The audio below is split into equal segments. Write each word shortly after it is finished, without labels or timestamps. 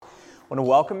I want to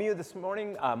welcome you this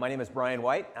morning. My name is Brian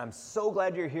White. I'm so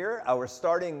glad you're here. We're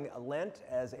starting Lent,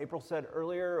 as April said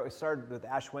earlier. We started with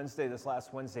Ash Wednesday this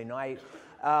last Wednesday night.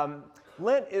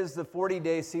 Lent is the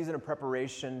 40-day season of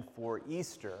preparation for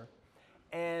Easter.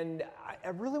 And I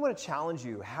really want to challenge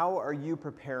you. How are you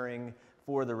preparing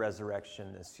for the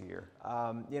resurrection this year?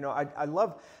 I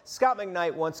love, Scott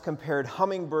McKnight once compared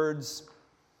hummingbirds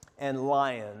and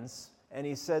lions. And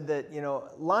he said that,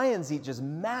 lions eat just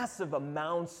massive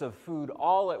amounts of food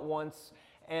all at once,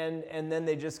 and then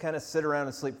they just kind of sit around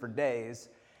and sleep for days.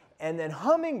 And then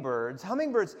hummingbirds,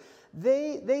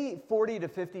 they eat 40 to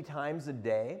 50 times a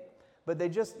day, but they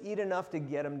just eat enough to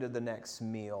get them to the next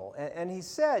meal. And he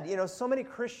said, so many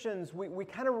Christians, we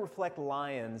kind of reflect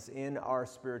lions in our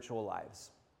spiritual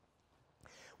lives.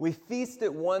 We feast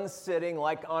at one sitting,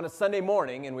 like on a Sunday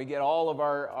morning, and we get all of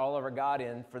our God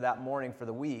in for that morning for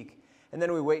the week. And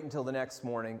then we wait until the next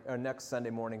morning, or next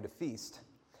Sunday morning to feast.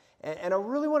 And I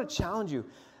really want to challenge you.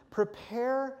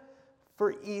 Prepare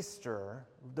for Easter,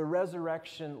 the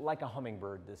resurrection, like a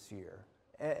hummingbird this year.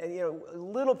 And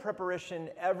little preparation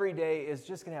every day is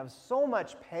just going to have so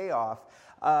much payoff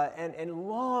and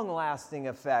long-lasting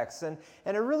effects. And I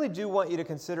really do want you to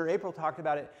consider, April talked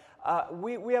about it,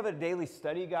 we have a daily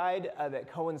study guide that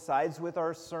coincides with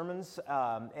our sermons.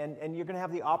 And you're going to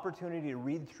have the opportunity to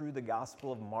read through the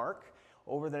Gospel of Mark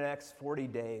over the next 40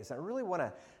 days. I really want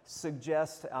to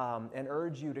suggest and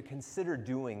urge you to consider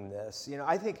doing this.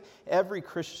 I think every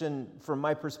Christian, from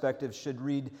my perspective, should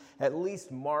read at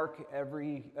least Mark at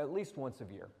least once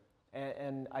a year.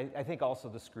 And I think also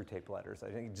the Screwtape Letters.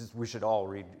 I think we should all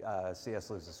read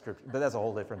C.S. Lewis's Scripture, but that's a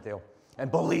whole different deal.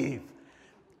 And believe.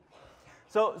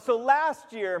 So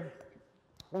last year,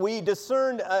 we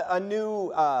discerned a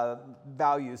new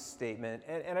values statement,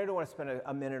 and I don't want to spend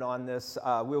a minute on this.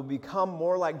 We'll become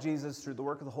more like Jesus through the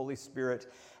work of the Holy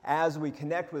Spirit as we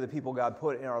connect with the people God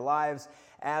put in our lives,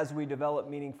 as we develop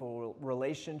meaningful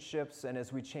relationships, and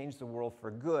as we change the world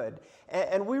for good.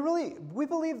 And we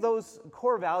believe those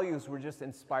core values were just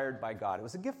inspired by God. It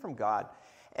was a gift from God.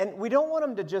 And we don't want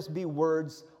them to just be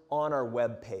words on our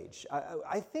webpage.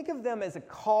 I think of them as a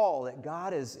call that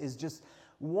God is just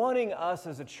wanting us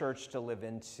as a church to live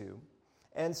into.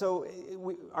 And so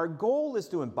our goal is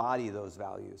to embody those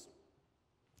values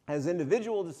as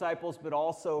individual disciples, but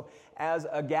also as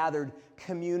a gathered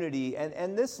community.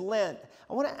 And this Lent,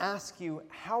 I want to ask you,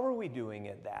 how are we doing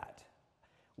at that?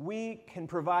 We can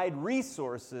provide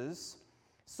resources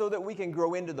so that we can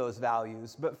grow into those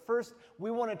values. But first,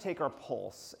 we want to take our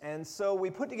pulse. And so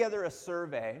we put together a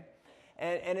survey,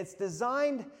 and it's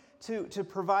designed to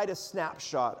provide a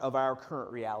snapshot of our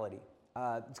current reality.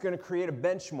 It's going to create a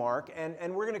benchmark,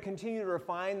 and we're going to continue to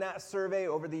refine that survey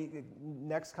over the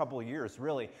next couple of years,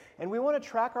 really. And we want to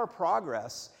track our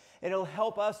progress, and it'll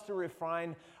help us to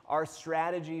refine our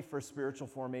strategy for spiritual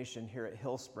formation here at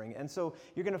Hillspring. And so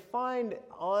you're going to find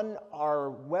on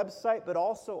our website, but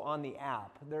also on the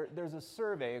app, there's a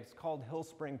survey. It's called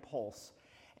Hillspring Pulse.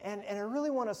 And I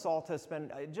really want us all to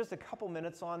spend just a couple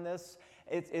minutes on this.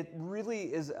 It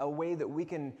really is a way that we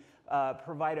can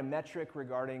provide a metric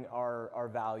regarding our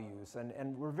values.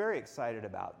 And we're very excited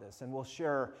about this. And we'll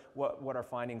share what our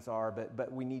findings are.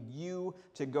 But we need you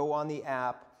to go on the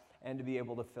app and to be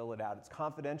able to fill it out. It's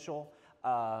confidential.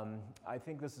 I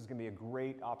think this is going to be a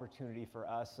great opportunity for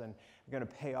us and going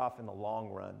to pay off in the long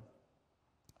run.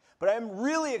 But I'm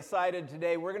really excited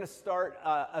today. We're going to start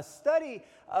a study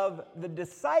of the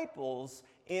disciples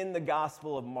in the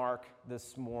Gospel of Mark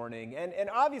this morning. And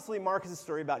obviously, Mark is a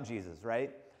story about Jesus,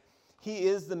 right? He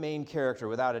is the main character,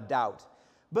 without a doubt.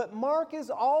 But Mark is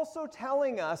also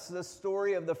telling us the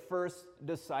story of the first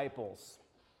disciples.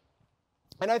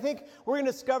 And I think we're going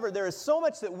to discover there is so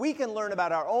much that we can learn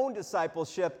about our own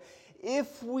discipleship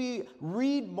if we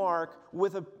read Mark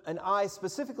with an eye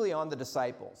specifically on the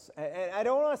disciples. And I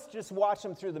don't want us to just watch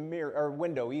them through the mirror or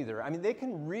window either. I mean, they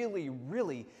can really,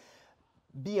 really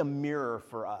be a mirror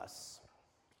for us.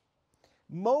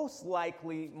 Most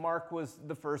likely, Mark was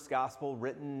the first gospel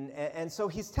written, and so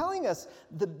he's telling us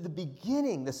the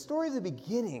beginning, the story of the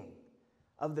beginning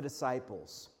of the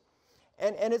disciples.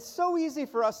 And it's so easy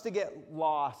for us to get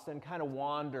lost and kind of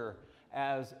wander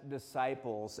as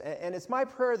disciples. And it's my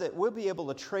prayer that we'll be able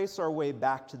to trace our way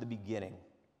back to the beginning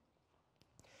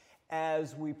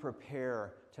as we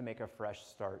prepare to make a fresh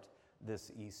start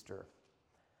this Easter.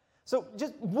 So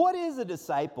just what is a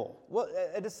disciple? Well,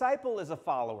 a disciple is a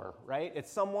follower, right?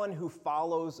 It's someone who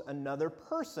follows another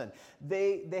person.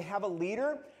 They have a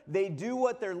leader. They do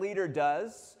what their leader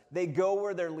does. They go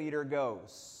where their leader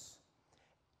goes.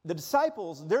 The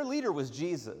disciples, their leader was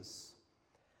Jesus,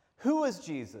 Who is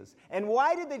Jesus? And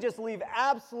why did they just leave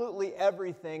absolutely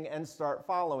everything and start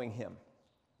following him?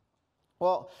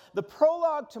 Well, the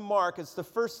prologue to Mark is the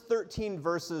first 13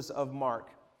 verses of Mark.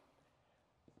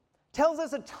 Tells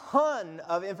us a ton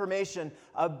of information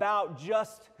about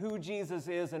just who Jesus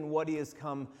is and what he has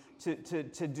come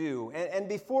to do. And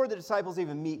before the disciples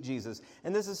even meet Jesus.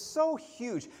 And this is so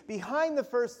huge. Behind the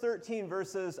first 13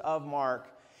 verses of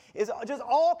Mark is just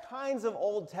all kinds of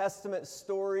Old Testament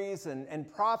stories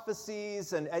and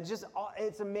prophecies, and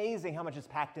it's amazing how much is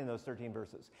packed in those 13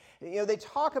 verses. You know, they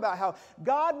talk about how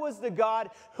God was the God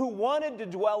who wanted to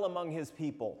dwell among his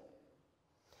people.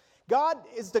 God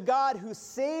is the God who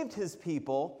saved his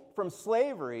people from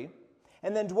slavery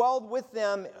and then dwelled with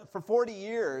them for 40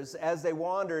 years as they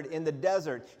wandered in the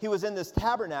desert. He was in this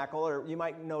tabernacle, or you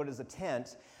might know it as a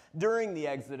tent, during the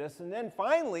Exodus, and then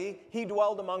finally he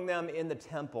dwelled among them in the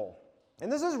temple. And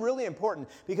this is really important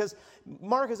because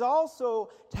Mark is also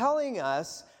telling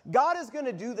us God is going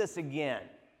to do this again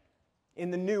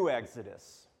in the new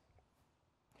Exodus.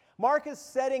 Mark is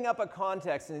setting up a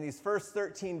context in these first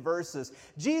 13 verses.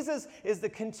 Jesus is the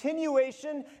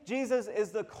continuation, Jesus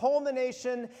is the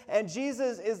culmination, and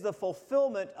Jesus is the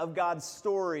fulfillment of God's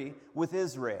story with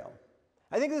Israel.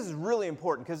 I think this is really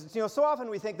important because, so often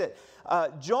we think that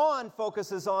John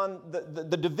focuses on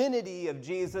the divinity of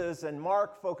Jesus and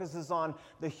Mark focuses on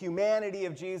the humanity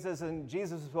of Jesus, and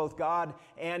Jesus is both God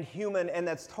and human, and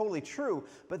that's totally true.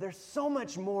 But there's so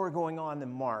much more going on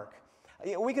than Mark.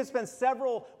 We could spend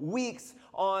several weeks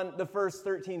on the first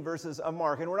 13 verses of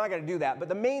Mark, and we're not going to do that. But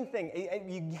the main thing,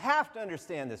 you have to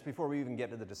understand this before we even get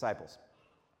to the disciples.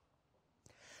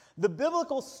 The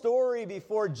biblical story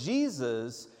before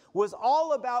Jesus was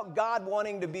all about God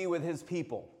wanting to be with his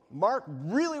people. Mark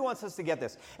really wants us to get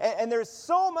this. And there's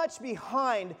so much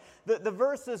behind the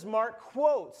verses Mark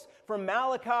quotes from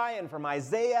Malachi and from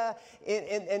Isaiah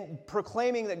in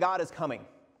proclaiming that God is coming.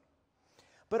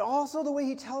 But also the way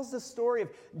he tells the story of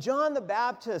John the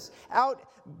Baptist out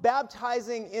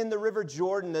baptizing in the River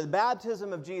Jordan, the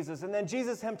baptism of Jesus, and then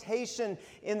Jesus' temptation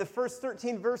in the first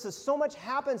 13 verses. So much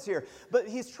happens here. But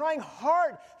he's trying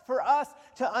hard for us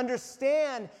to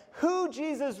understand who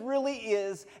Jesus really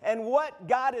is and what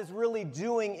God is really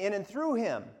doing in and through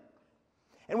him.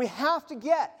 And we have to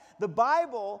get, the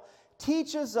Bible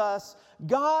teaches us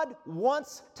God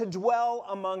wants to dwell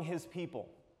among his people.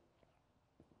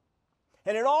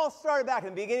 And it all started back in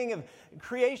the beginning of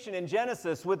creation in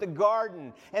Genesis with the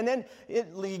garden. And then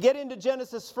you get into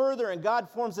Genesis further, and God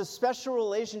forms a special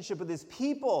relationship with his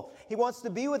people. He wants to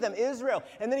be with them, Israel.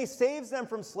 And then he saves them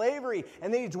from slavery.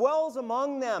 And then he dwells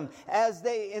among them as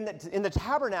they in the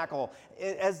tabernacle,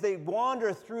 as they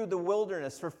wander through the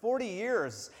wilderness for 40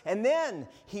 years. And then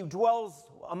he dwells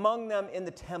among them in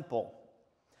the temple.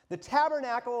 The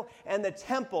tabernacle and the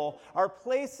temple are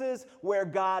places where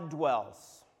God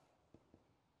dwells.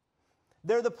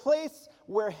 They're the place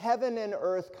where heaven and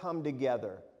earth come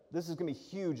together. This is going to be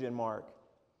huge in Mark.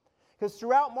 Because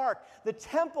throughout Mark, the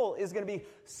temple is going to be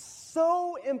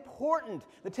so important.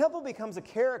 The temple becomes a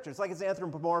character. It's like it's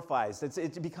anthropomorphized.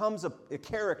 It becomes a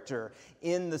character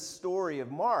in the story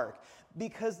of Mark.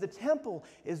 Because the temple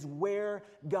is where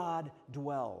God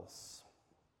dwells.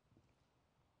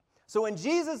 So when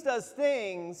Jesus does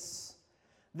things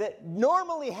that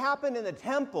normally happen in the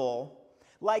temple,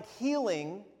 like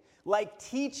healing, like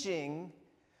teaching,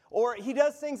 or he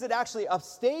does things that actually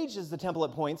upstages the temple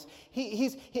at points.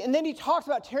 And then he talks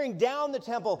about tearing down the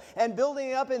temple and building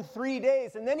it up in 3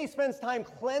 days. And then he spends time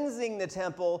cleansing the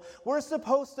temple. We're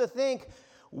supposed to think,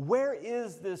 where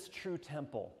is this true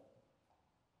temple?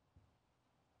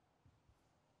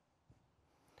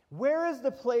 Where is the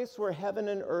place where heaven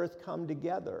and earth come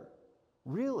together?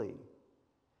 Really?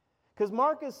 Because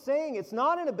Mark is saying it's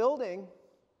not in a building.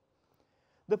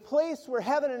 The place where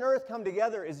heaven and earth come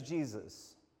together is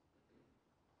Jesus.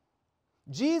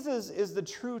 Jesus is the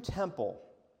true temple.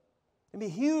 It'll be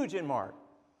huge in Mark.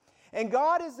 And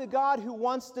God is the God who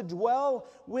wants to dwell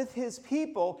with his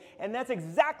people, and that's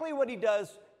exactly what he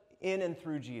does in and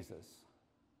through Jesus.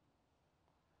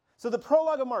 So the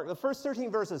prologue of Mark, the first 13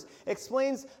 verses,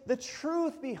 explains the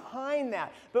truth behind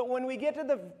that. But when we get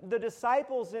to the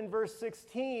disciples in verse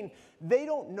 16, they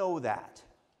don't know that.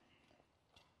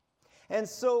 And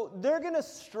so they're going to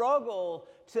struggle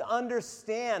to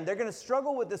understand. They're going to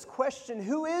struggle with this question,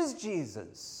 who is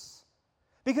Jesus?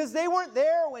 Because they weren't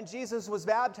there when Jesus was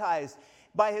baptized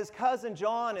by his cousin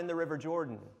John in the River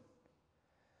Jordan.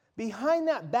 Behind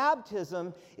that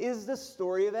baptism is the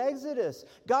story of Exodus.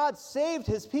 God saved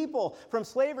his people from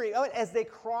slavery as they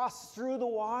crossed through the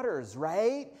waters,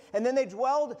 right? And then they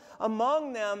dwelled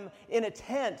among them in a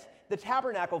tent the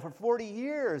tabernacle for 40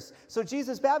 years. So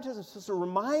Jesus' baptism is supposed to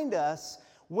remind us,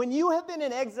 when you have been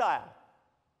in exile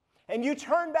and you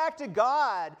turn back to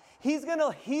God, He's going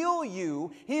to heal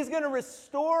you, He's going to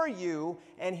restore you,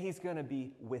 and He's going to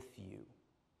be with you.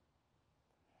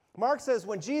 Mark says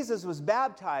when Jesus was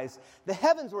baptized, the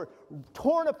heavens were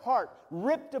torn apart,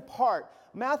 ripped apart.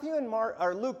 Matthew and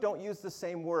Luke don't use the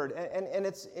same word, and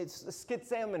it's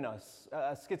schizamenos.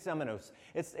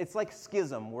 It's like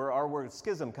schism, where our word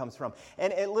schism comes from,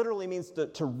 and it literally means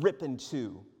to rip in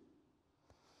two.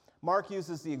 Mark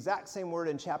uses the exact same word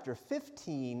in chapter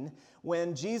 15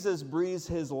 when Jesus breathes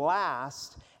his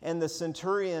last, and the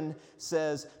centurion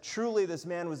says, "Truly this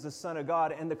man was the Son of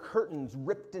God," and the curtains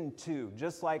ripped in two,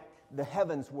 just like the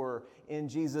heavens were in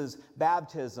Jesus'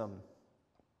 baptism.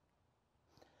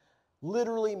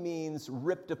 Literally means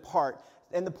ripped apart.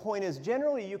 And the point is,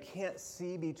 generally you can't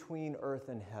see between earth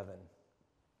and heaven.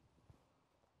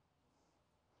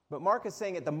 But Mark is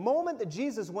saying at the moment that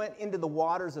Jesus went into the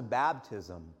waters of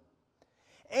baptism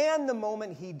and the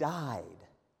moment he died,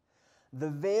 the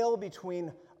veil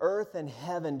between earth and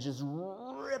heaven just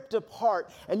ripped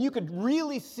apart, and you could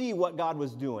really see what God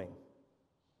was doing.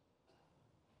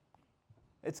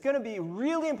 It's going to be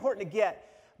really important to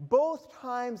get. Both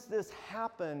times this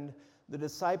happened, the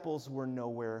disciples were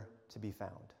nowhere to be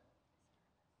found.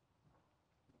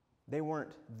 They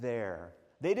weren't there.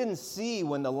 They didn't see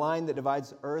when the line that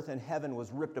divides earth and heaven was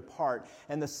ripped apart,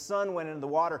 and the Son went into the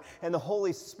water, and the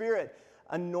Holy Spirit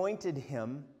anointed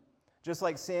him, just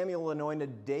like Samuel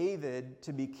anointed David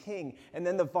to be king. And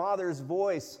then the Father's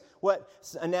voice,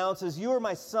 announces, "You are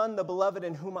my Son, the beloved,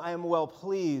 in whom I am well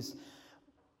pleased."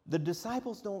 The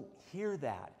disciples don't hear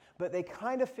that, but they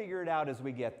kind of figure it out as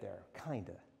we get there, kind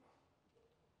of.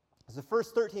 It's the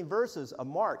first 13 verses of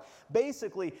Mark.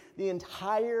 Basically, the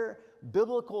entire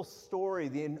biblical story,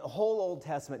 the whole Old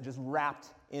Testament, just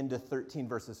wrapped into 13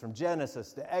 verses, from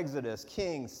Genesis to Exodus,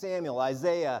 Kings, Samuel,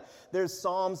 Isaiah. There's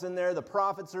Psalms in there, the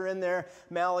prophets are in there,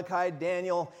 Malachi,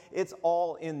 Daniel. It's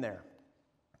all in there.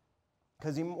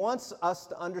 Because he wants us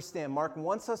to understand, Mark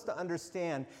wants us to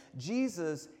understand,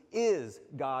 Jesus is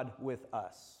God with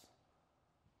us.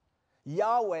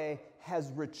 Yahweh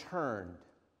has returned,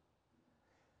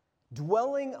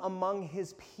 dwelling among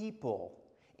his people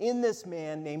in this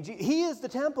man named Jesus. He is the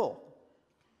temple,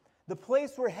 the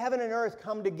place where heaven and earth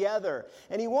come together.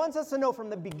 And he wants us to know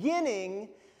from the beginning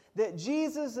that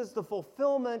Jesus is the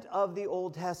fulfillment of the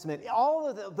Old Testament. All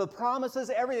of the promises,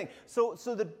 everything. So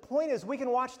the point is, we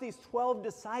can watch these 12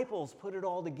 disciples put it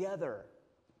all together.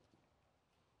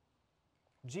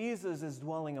 Jesus is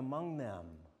dwelling among them.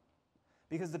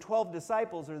 Because the 12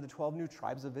 disciples are the 12 new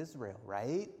tribes of Israel,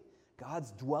 right?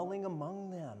 God's dwelling among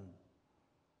them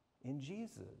in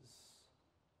Jesus.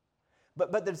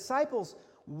 But the disciples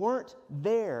weren't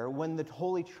there when the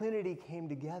Holy Trinity came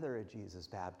together at Jesus'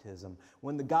 baptism,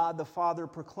 when God the Father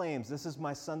proclaims, "This is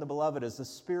my Son, the beloved," as the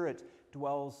Spirit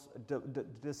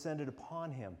descended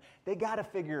upon him. They got to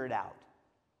figure it out.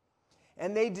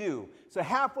 And they do. So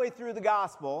halfway through the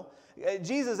gospel,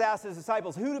 Jesus asks his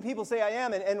disciples, "Who do people say I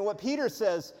am?" And what Peter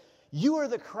says, "You are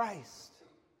the Christ."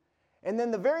 And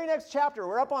then the very next chapter,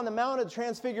 we're up on the Mount of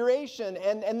Transfiguration,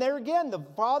 and there again, the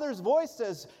Father's voice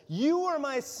says, "You are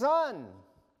my Son."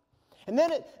 And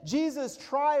then at Jesus'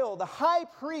 trial, the high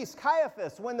priest,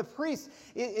 Caiaphas, when the priest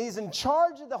is in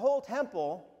charge of the whole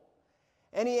temple,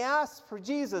 and he asks for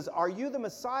Jesus, "Are you the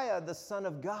Messiah, the Son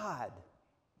of God?"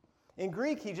 In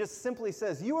Greek, he just simply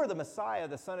says, "You are the Messiah,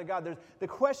 the Son of God." There's the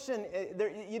question,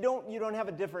 you don't have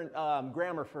a different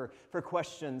grammar for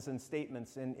questions and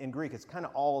statements in Greek. It's kind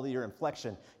of all your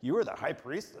inflection. "You are the high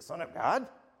priest, the Son of God?"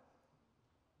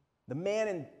 The man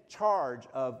in charge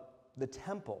of the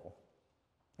temple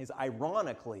is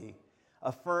ironically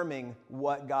affirming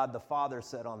what God the Father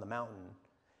said on the mountain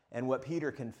and what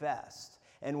Peter confessed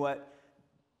and what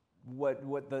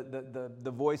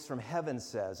the voice from heaven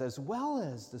says, as well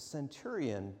as the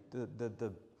centurion,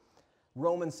 the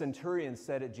Roman centurion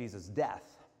said at Jesus'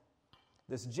 death.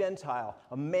 This Gentile,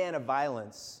 a man of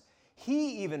violence,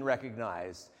 he even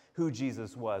recognized who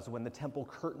Jesus was when the temple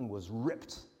curtain was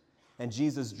ripped and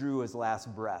Jesus drew his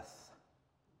last breath.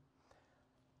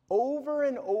 Over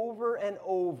and over and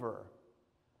over,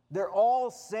 they're all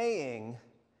saying,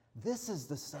 "This is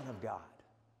the Son of God.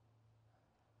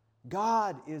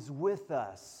 God is with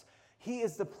us. He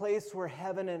is the place where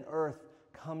heaven and earth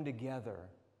come together."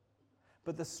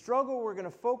 But the struggle we're going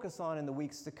to focus on in the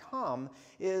weeks to come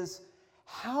is,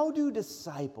 how do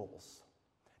disciples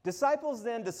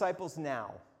then, disciples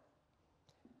now,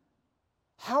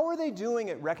 how are they doing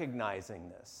at recognizing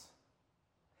this?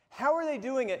 How are they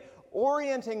doing it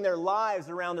orienting their lives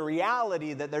around the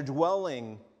reality that they're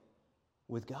dwelling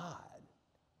with God?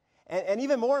 And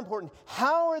even more important,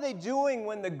 how are they doing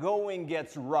when the going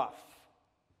gets rough?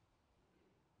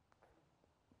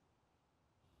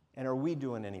 And are we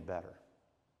doing any better?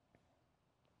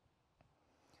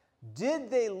 Did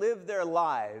they live their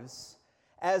lives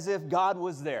as if God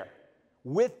was there,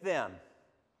 with them,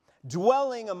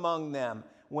 dwelling among them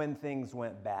when things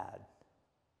went bad?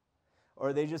 Or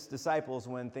are they just disciples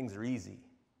when things are easy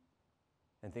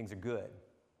and things are good?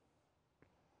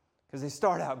 Because they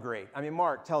start out great. I mean,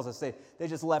 Mark tells us they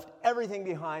just left everything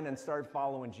behind and started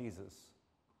following Jesus.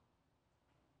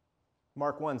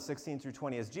 Mark 1, 16 through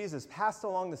 20. As Jesus passed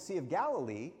along the Sea of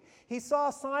Galilee, he saw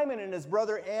Simon and his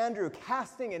brother Andrew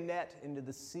casting a net into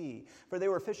the sea, for they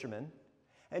were fishermen.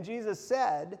 And Jesus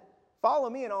said, "Follow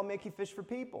me and I'll make you fish for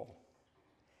people."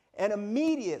 And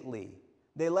immediately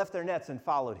they left their nets and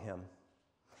followed him.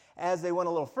 As they went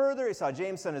a little further, he saw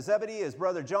James, son of Zebedee, his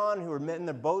brother John, who were in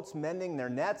their boats mending their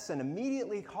nets, and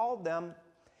immediately called them.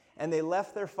 And they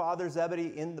left their father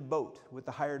Zebedee in the boat with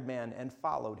the hired man and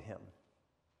followed him.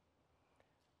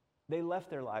 They left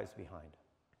their lives behind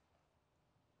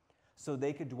so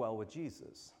they could dwell with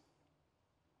Jesus.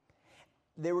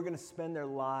 They were going to spend their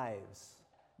lives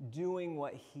doing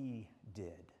what he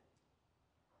did.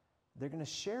 They're going to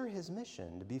share his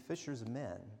mission to be fishers of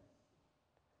men.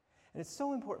 And it's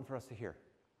so important for us to hear.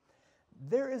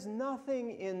 There is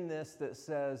nothing in this that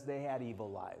says they had evil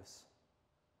lives.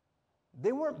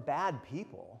 They weren't bad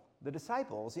people. The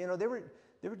disciples, they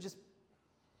were just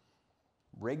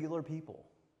regular people.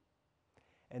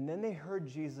 And then they heard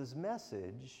Jesus'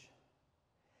 message,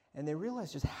 and they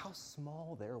realized just how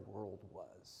small their world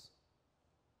was,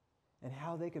 and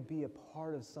how they could be a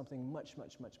part of something much,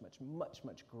 much, much, much, much,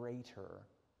 much greater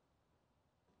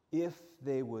if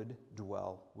they would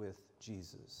dwell with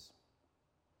Jesus.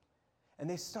 And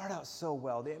they start out so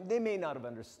well. They may not have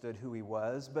understood who he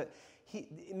was, but he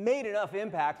made enough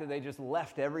impact that they just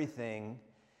left everything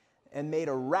and made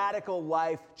a radical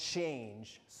life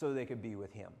change so they could be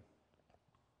with him.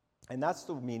 And that's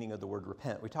the meaning of the word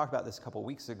repent. We talked about this a couple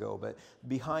weeks ago, but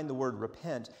behind the word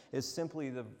repent is simply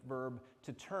the verb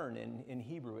to turn. In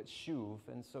Hebrew, it's shuv.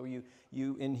 And so you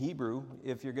in Hebrew,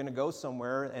 if you're going to go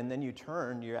somewhere and then you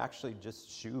turn, you're actually just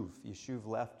shuv. You shuv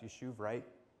left, you shuv right.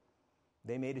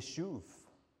 They made a shuv.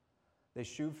 They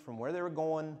shuved from where they were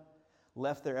going,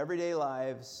 left their everyday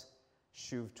lives,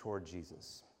 shuved toward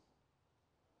Jesus.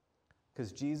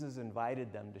 Because Jesus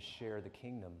invited them to share the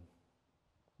kingdom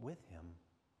with him,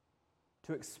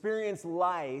 to experience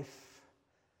life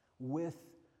with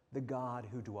the God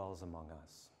who dwells among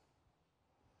us.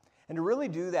 And to really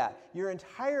do that, your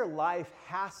entire life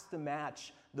has to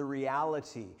match the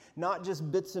reality, not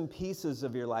just bits and pieces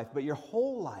of your life, but your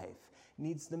whole life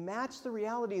needs to match the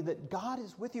reality that God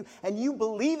is with you, and you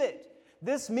believe it.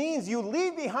 This means you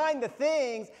leave behind the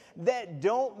things that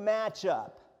don't match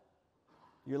up.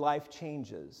 Your life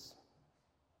changes.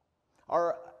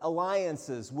 Our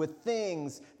alliances with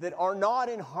things that are not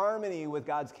in harmony with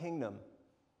God's kingdom,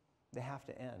 they have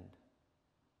to end.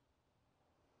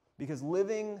 Because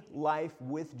living life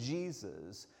with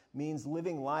Jesus means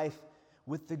living life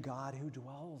with the God who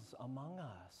dwells among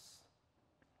us.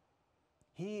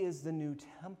 He is the new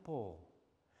temple,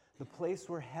 the place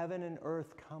where heaven and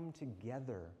earth come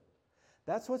together.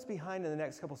 That's what's behind in the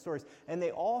next couple stories. And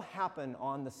they all happen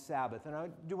on the Sabbath. And I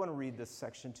do want to read this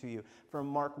section to you from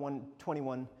Mark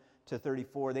 1:21 to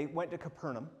 34. They went to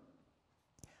Capernaum.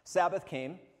 Sabbath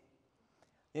came.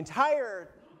 He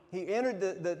entered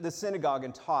the synagogue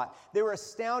and taught. They were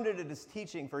astounded at his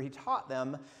teaching, for he taught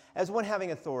them as one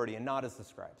having authority and not as the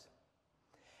scribes.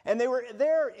 And they were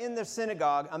there in the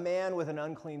synagogue, a man with an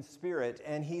unclean spirit,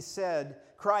 and he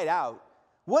cried out,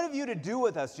 "What have you to do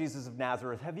with us, Jesus of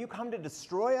Nazareth? Have you come to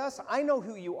destroy us? I know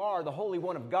who you are, the Holy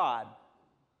One of God."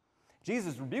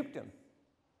 Jesus rebuked him,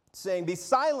 saying, "Be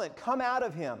silent, come out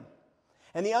of him."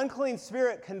 And the unclean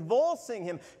spirit, convulsing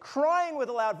him, crying with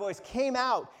a loud voice, came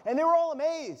out, and they were all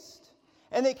amazed.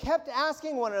 And they kept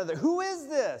asking one another, "Who is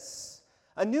this?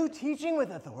 A new teaching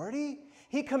with authority?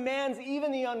 He commands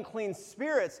even the unclean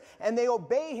spirits, and they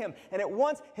obey him." And at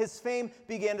once his fame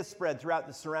began to spread throughout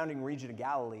the surrounding region of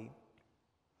Galilee.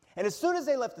 And as soon as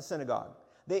they left the synagogue,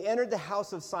 they entered the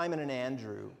house of Simon and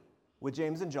Andrew with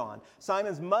James and John.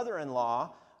 Simon's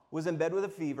mother-in-law was in bed with a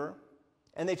fever,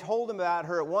 and they told him about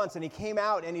her at once. And he came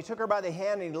out, and he took her by the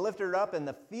hand, and he lifted her up, and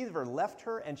the fever left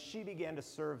her, and she began to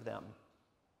serve them.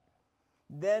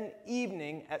 Then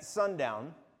evening at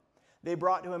sundown, they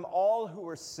brought to him all who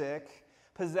were sick,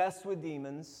 possessed with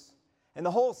demons, and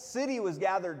the whole city was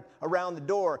gathered around the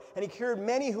door. And he cured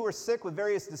many who were sick with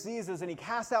various diseases, and he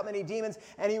cast out many demons,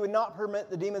 and he would not permit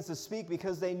the demons to speak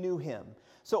because they knew him.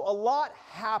 So a lot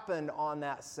happened on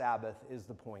that Sabbath is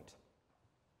the point.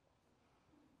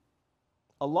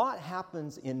 A lot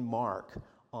happens in Mark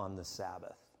on the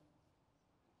Sabbath.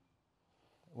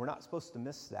 We're not supposed to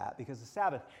miss that because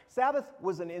the Sabbath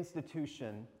was an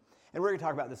institution, and we're going to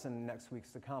talk about this in the next weeks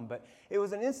to come, but it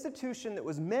was an institution that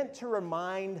was meant to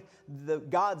remind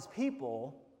God's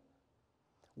people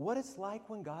what it's like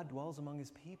when God dwells among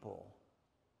his people,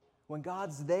 when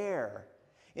God's there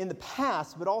in the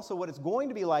past, but also what it's going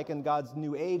to be like in God's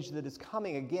new age that is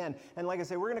coming again. And like I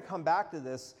say, we're going to come back to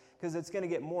this because it's going to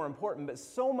get more important, but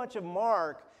so much of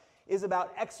Mark is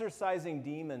about exorcising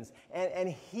demons and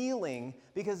healing,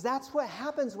 because that's what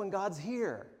happens when God's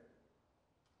here.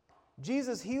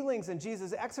 Jesus' healings and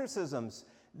Jesus' exorcisms,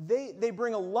 they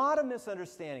bring a lot of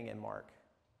misunderstanding in Mark.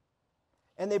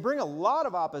 And they bring a lot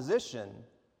of opposition,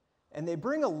 and they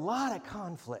bring a lot of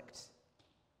conflict,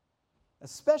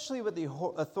 especially with the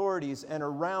authorities and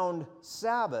around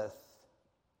Sabbath.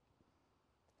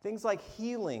 Things like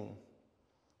healing,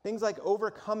 things like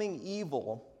overcoming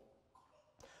evil,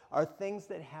 are things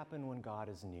that happen when God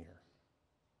is near.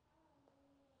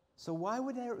 So why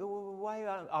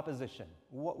opposition?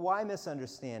 Why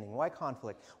misunderstanding? Why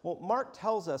conflict? Well, Mark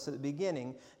tells us at the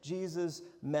beginning Jesus'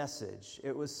 message.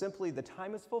 It was simply, the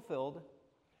time is fulfilled,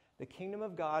 the kingdom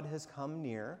of God has come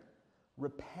near,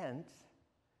 repent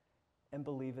and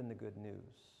believe in the good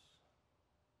news.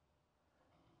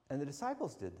 And the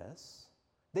disciples did this.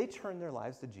 They turned their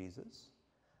lives to Jesus.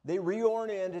 They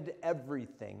reoriented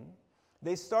everything.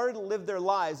 They started to live their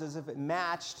lives as if it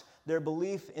matched their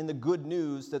belief in the good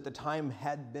news that the time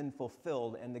had been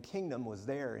fulfilled and the kingdom was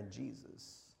there in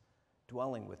Jesus,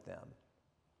 dwelling with them.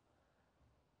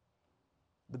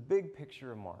 The big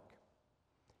picture of Mark,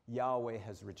 Yahweh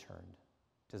has returned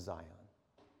to Zion.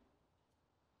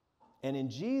 And in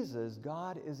Jesus,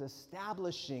 God is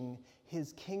establishing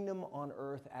his kingdom on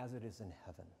earth as it is in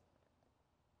heaven.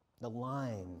 The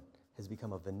line has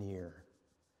become a veneer.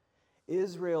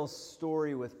 Israel's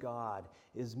story with God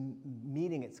is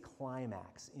meeting its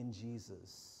climax in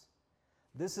Jesus.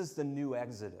 This is the new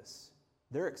Exodus.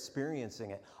 They're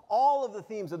experiencing it. All of the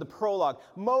themes of the prologue,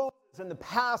 Moses and the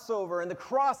Passover and the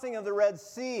crossing of the Red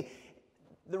Sea,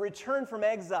 the return from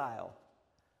exile.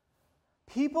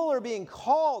 People are being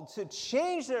called to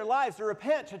change their lives, to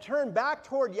repent, to turn back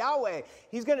toward Yahweh.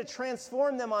 He's going to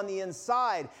transform them on the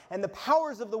inside. And the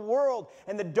powers of the world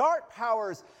and the dark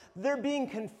powers, they're being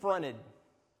confronted.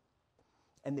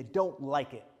 And they don't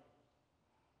like it.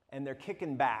 And they're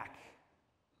kicking back.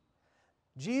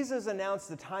 Jesus announced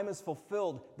the time is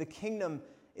fulfilled. The kingdom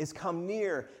is come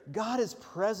near. God is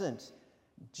present.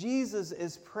 Jesus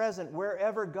is present.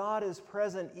 Wherever God is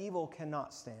present, evil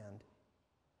cannot stand.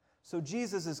 So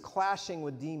Jesus is clashing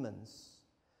with demons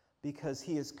because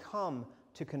he has come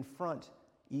to confront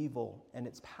evil and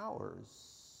its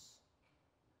powers.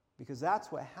 Because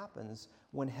that's what happens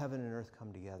when heaven and earth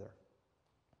come together.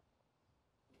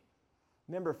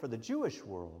 Remember, for the Jewish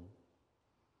world,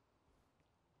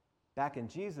 back in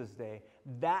Jesus' day,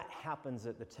 that happens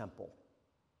at the temple.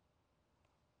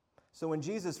 So when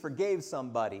Jesus forgave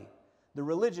somebody, the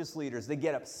religious leaders, they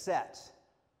get upset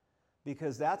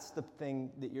because that's the thing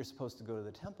that you're supposed to go to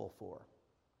the temple for.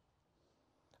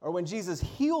 Or when Jesus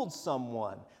healed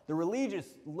someone, the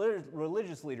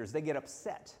religious leaders, they get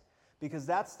upset because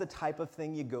that's the type of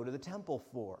thing you go to the temple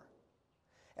for.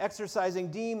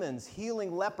 Exorcising demons,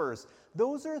 healing lepers,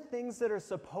 those are things that are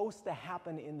supposed to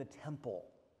happen in the temple.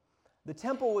 The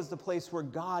temple was the place where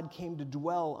God came to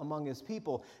dwell among his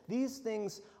people. These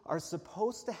things are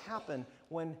supposed to happen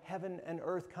when heaven and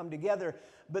earth come together,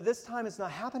 but this time it's not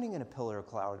happening in a pillar of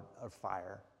cloud of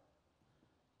fire.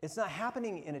 It's not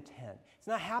happening in a tent. It's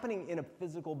not happening in a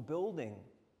physical building.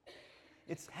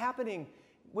 It's happening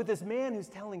with this man who's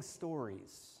telling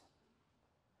stories.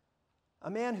 A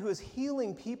man who is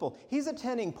healing people. He's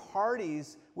attending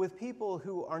parties with people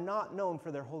who are not known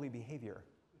for their holy behavior.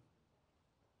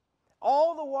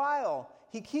 All the while,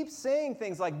 he keeps saying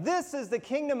things like, this is the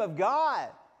kingdom of God.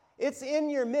 It's in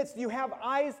your midst. You have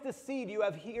eyes to see. You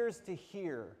have ears to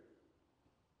hear.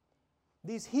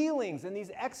 These healings and these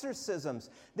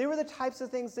exorcisms, they were the types of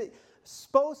things that are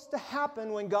supposed to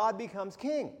happen when God becomes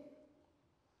king.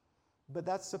 But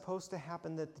that's supposed to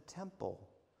happen at the temple.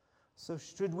 So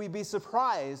should we be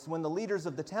surprised when the leaders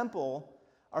of the temple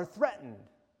are threatened?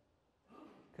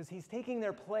 Because he's taking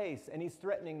their place and he's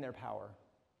threatening their power.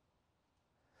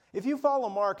 If you follow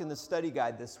Mark in the study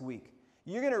guide this week,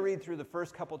 you're going to read through the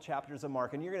first couple chapters of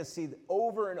Mark, and you're going to see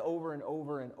over and over and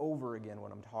over and over again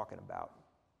what I'm talking about.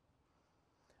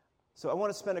 So I want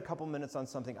to spend a couple minutes on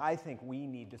something I think we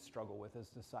need to struggle with as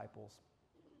disciples.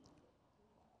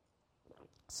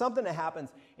 Something that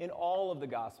happens in all of the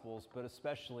Gospels, but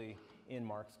especially in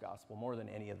Mark's Gospel, more than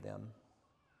any of them.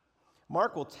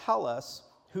 Mark will tell us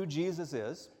who Jesus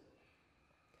is,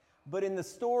 but in the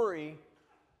story,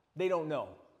 they don't know.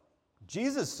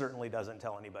 Jesus certainly doesn't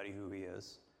tell anybody who he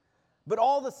is. But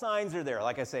all the signs are there.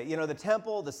 Like I say, the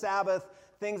temple, the Sabbath,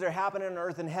 things are happening on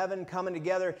earth and heaven coming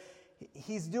together.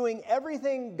 He's doing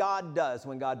everything God does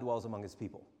when God dwells among his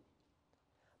people.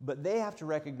 But they have to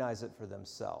recognize it for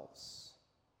themselves.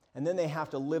 And then they have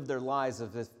to live their lives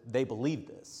as if they believe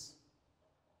this.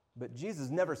 But Jesus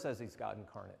never says he's God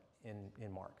incarnate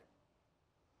in Mark.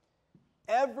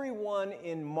 Everyone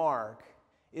in Mark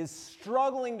is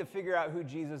struggling to figure out who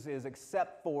Jesus is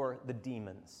except for the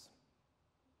demons.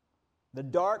 The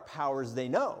dark powers they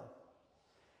know.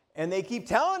 And they keep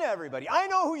telling everybody, I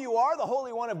know who you are, the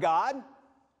Holy One of God.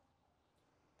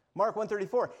 Mark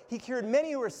 1:34, he cured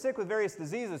many who were sick with various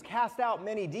diseases, cast out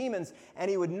many demons, and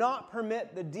he would not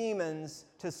permit the demons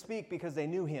to speak because they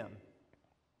knew him.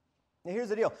 Now here's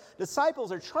the deal.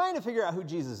 Disciples are trying to figure out who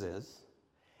Jesus is.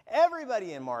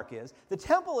 Everybody in Mark is. The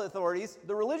temple authorities,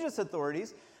 the religious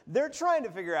authorities, they're trying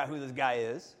to figure out who this guy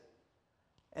is.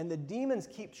 And the demons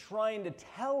keep trying to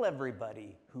tell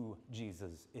everybody who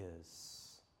Jesus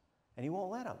is. And he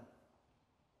won't let them.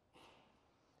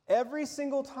 Every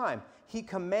single time, he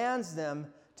commands them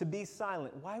to be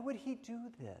silent. Why would he do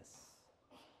this?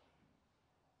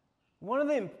 One of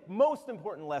the most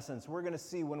important lessons we're going to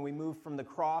see when we move from the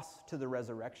cross to the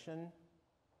resurrection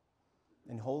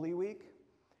in Holy Week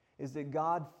is that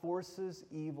God forces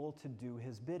evil to do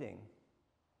his bidding.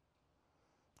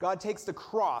 God takes the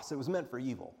cross, it was meant for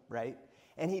evil, right?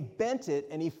 And he bent it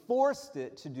and he forced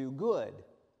it to do good.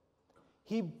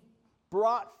 He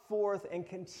brought forth and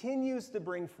continues to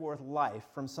bring forth life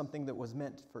from something that was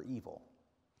meant for evil.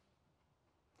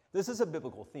 This is a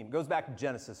biblical theme. It goes back to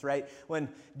Genesis, right? When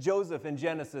Joseph in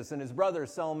Genesis and his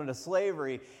brothers sell him into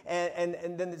slavery, and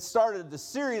then it started the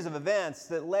series of events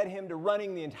that led him to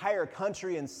running the entire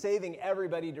country and saving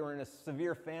everybody during a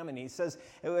severe famine. He says,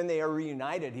 when they are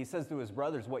reunited, he says to his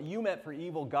brothers, what you meant for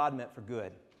evil, God meant for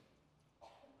good.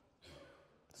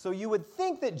 So you would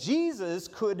think that Jesus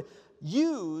could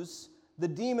use the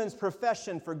demon's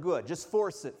profession for good, just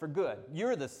force it for good.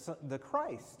 You're the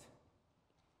Christ.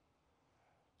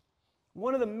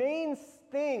 One of the main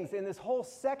things in this whole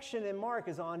section in Mark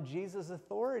is on Jesus'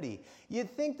 authority. You'd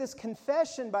think this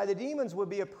confession by the demons would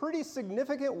be a pretty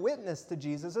significant witness to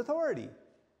Jesus' authority.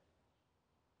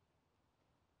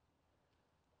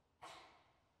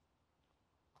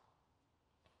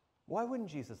 Why wouldn't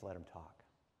Jesus let him talk?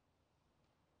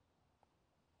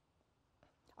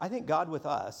 I think God with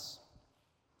us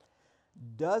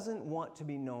doesn't want to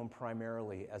be known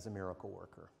primarily as a miracle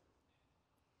worker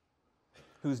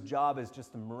whose job is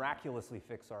just to miraculously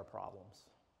fix our problems.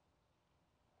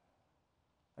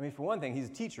 I mean, for one thing, he's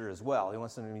a teacher as well. He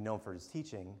wants him to be known for his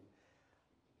teaching,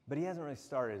 but he hasn't really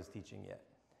started his teaching yet.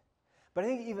 But I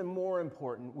think even more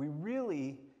important, we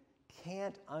really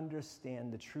can't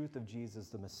understand the truth of Jesus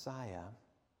the Messiah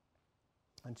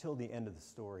until the end of the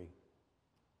story,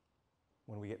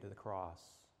 when we get to the cross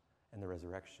and the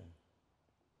resurrection.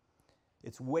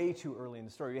 It's way too early in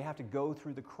the story. You have to go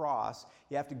through the cross.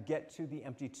 You have to get to the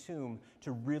empty tomb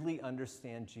to really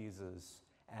understand Jesus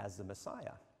as the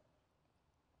Messiah.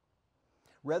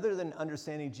 Rather than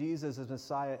understanding Jesus as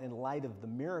Messiah in light of the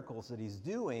miracles that he's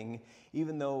doing,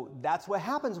 even though that's what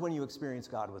happens when you experience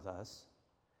God with us,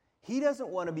 he doesn't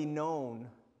want to be known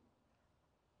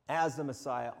as the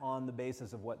Messiah on the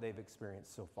basis of what they've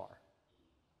experienced so far.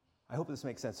 I hope this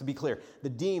makes sense. To be clear, the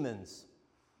demons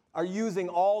are using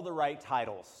all the right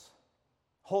titles.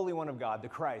 Holy One of God, the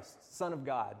Christ, Son of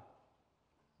God.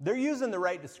 They're using the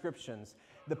right descriptions.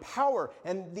 The power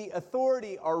and the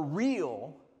authority are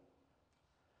real,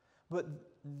 but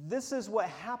this is what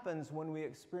happens when we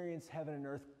experience heaven and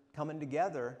earth coming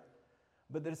together.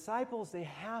 But the disciples, they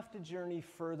have to journey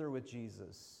further with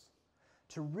Jesus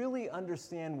to really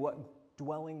understand what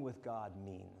dwelling with God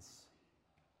means.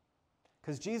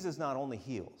 Because Jesus not only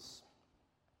heals,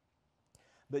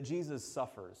 but Jesus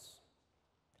suffers,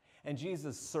 and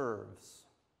Jesus serves,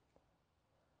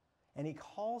 and he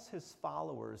calls his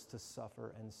followers to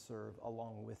suffer and serve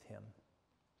along with him.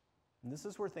 And this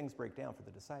is where things break down for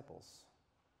the disciples.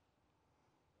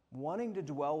 Wanting to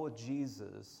dwell with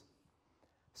Jesus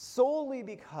solely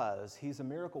because he's a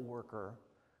miracle worker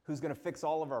who's going to fix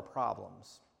all of our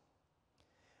problems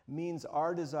means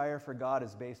our desire for God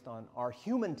is based on our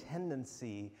human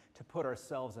tendency to put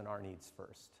ourselves and our needs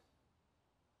first.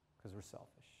 Because we're selfish.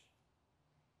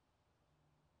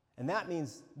 And that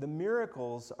means the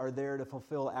miracles are there to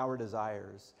fulfill our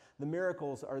desires. The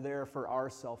miracles are there for our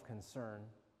self-concern.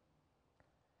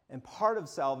 And part of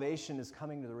salvation is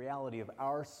coming to the reality of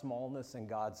our smallness and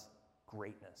God's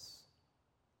greatness.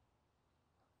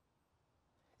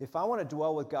 If I want to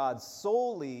dwell with God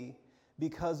solely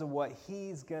because of what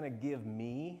He's going to give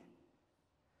me,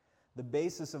 the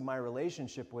basis of my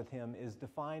relationship with Him is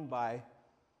defined by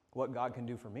what God can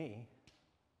do for me.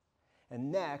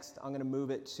 And next, I'm going to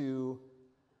move it to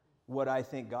what I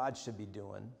think God should be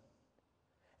doing.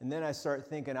 And then I start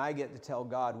thinking I get to tell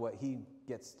God what He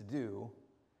gets to do.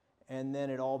 And then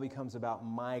it all becomes about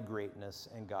my greatness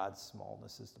and God's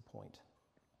smallness is the point.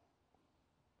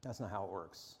 That's not how it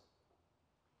works.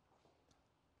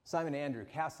 Simon and Andrew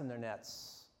casting their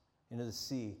nets into the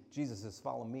sea. Jesus says,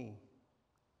 "Follow me."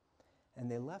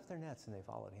 And they left their nets and they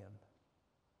followed Him.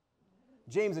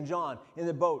 James and John in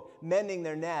the boat mending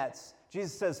their nets.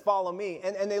 Jesus says, "Follow me."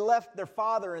 And they left their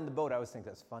father in the boat. I always think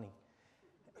that's funny.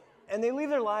 And they leave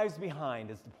their lives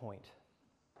behind is the point.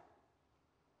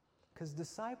 Because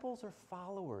disciples are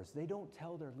followers. They don't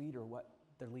tell their leader what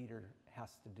their leader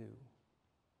has to do.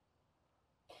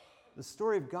 The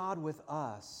story of God with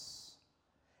us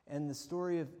and the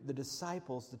story of the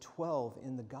disciples, the 12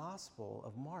 in the Gospel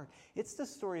of Mark, it's the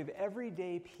story of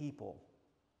everyday people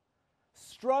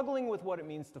struggling with what it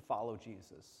means to follow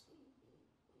Jesus.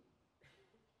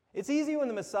 It's easy when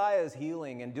the Messiah is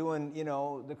healing and doing,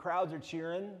 the crowds are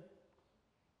cheering.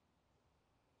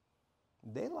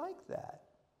 They like that.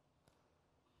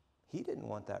 He didn't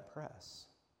want that press.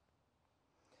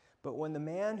 But when the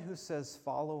man who says,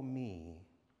 "Follow me,"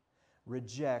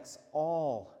 rejects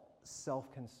all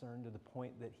self-concern to the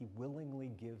point that he willingly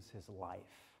gives his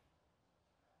life,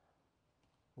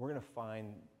 we're going to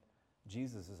find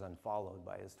Jesus is unfollowed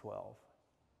by his 12.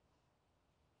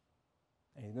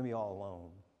 And he's going to be all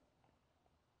alone.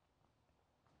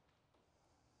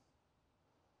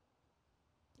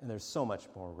 And there's so much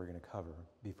more we're going to cover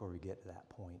before we get to that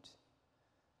point.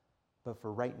 But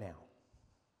for right now,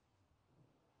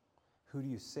 who do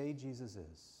you say Jesus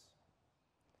is?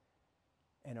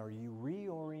 And are you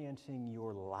reorienting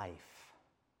your life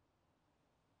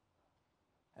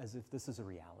as if this is a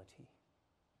reality?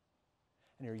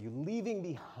 And are you leaving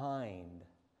behind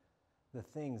the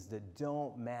things that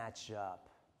don't match up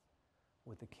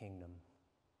with the kingdom?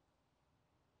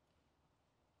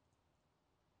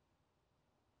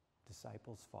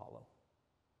 Disciples follow.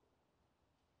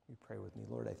 You pray with me.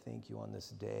 Lord, I thank you on this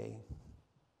day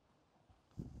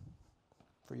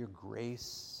for your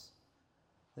grace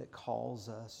that calls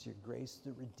us, your grace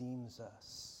that redeems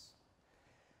us,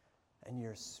 and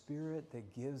your Spirit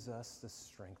that gives us the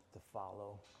strength to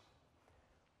follow.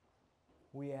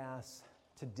 We ask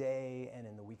today and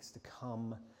in the weeks to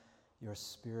come, your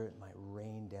Spirit might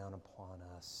rain down upon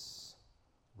us,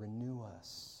 renew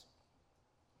us,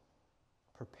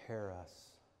 prepare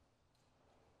us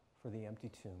for the empty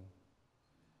tomb.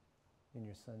 In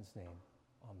your Son's name,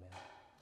 amen.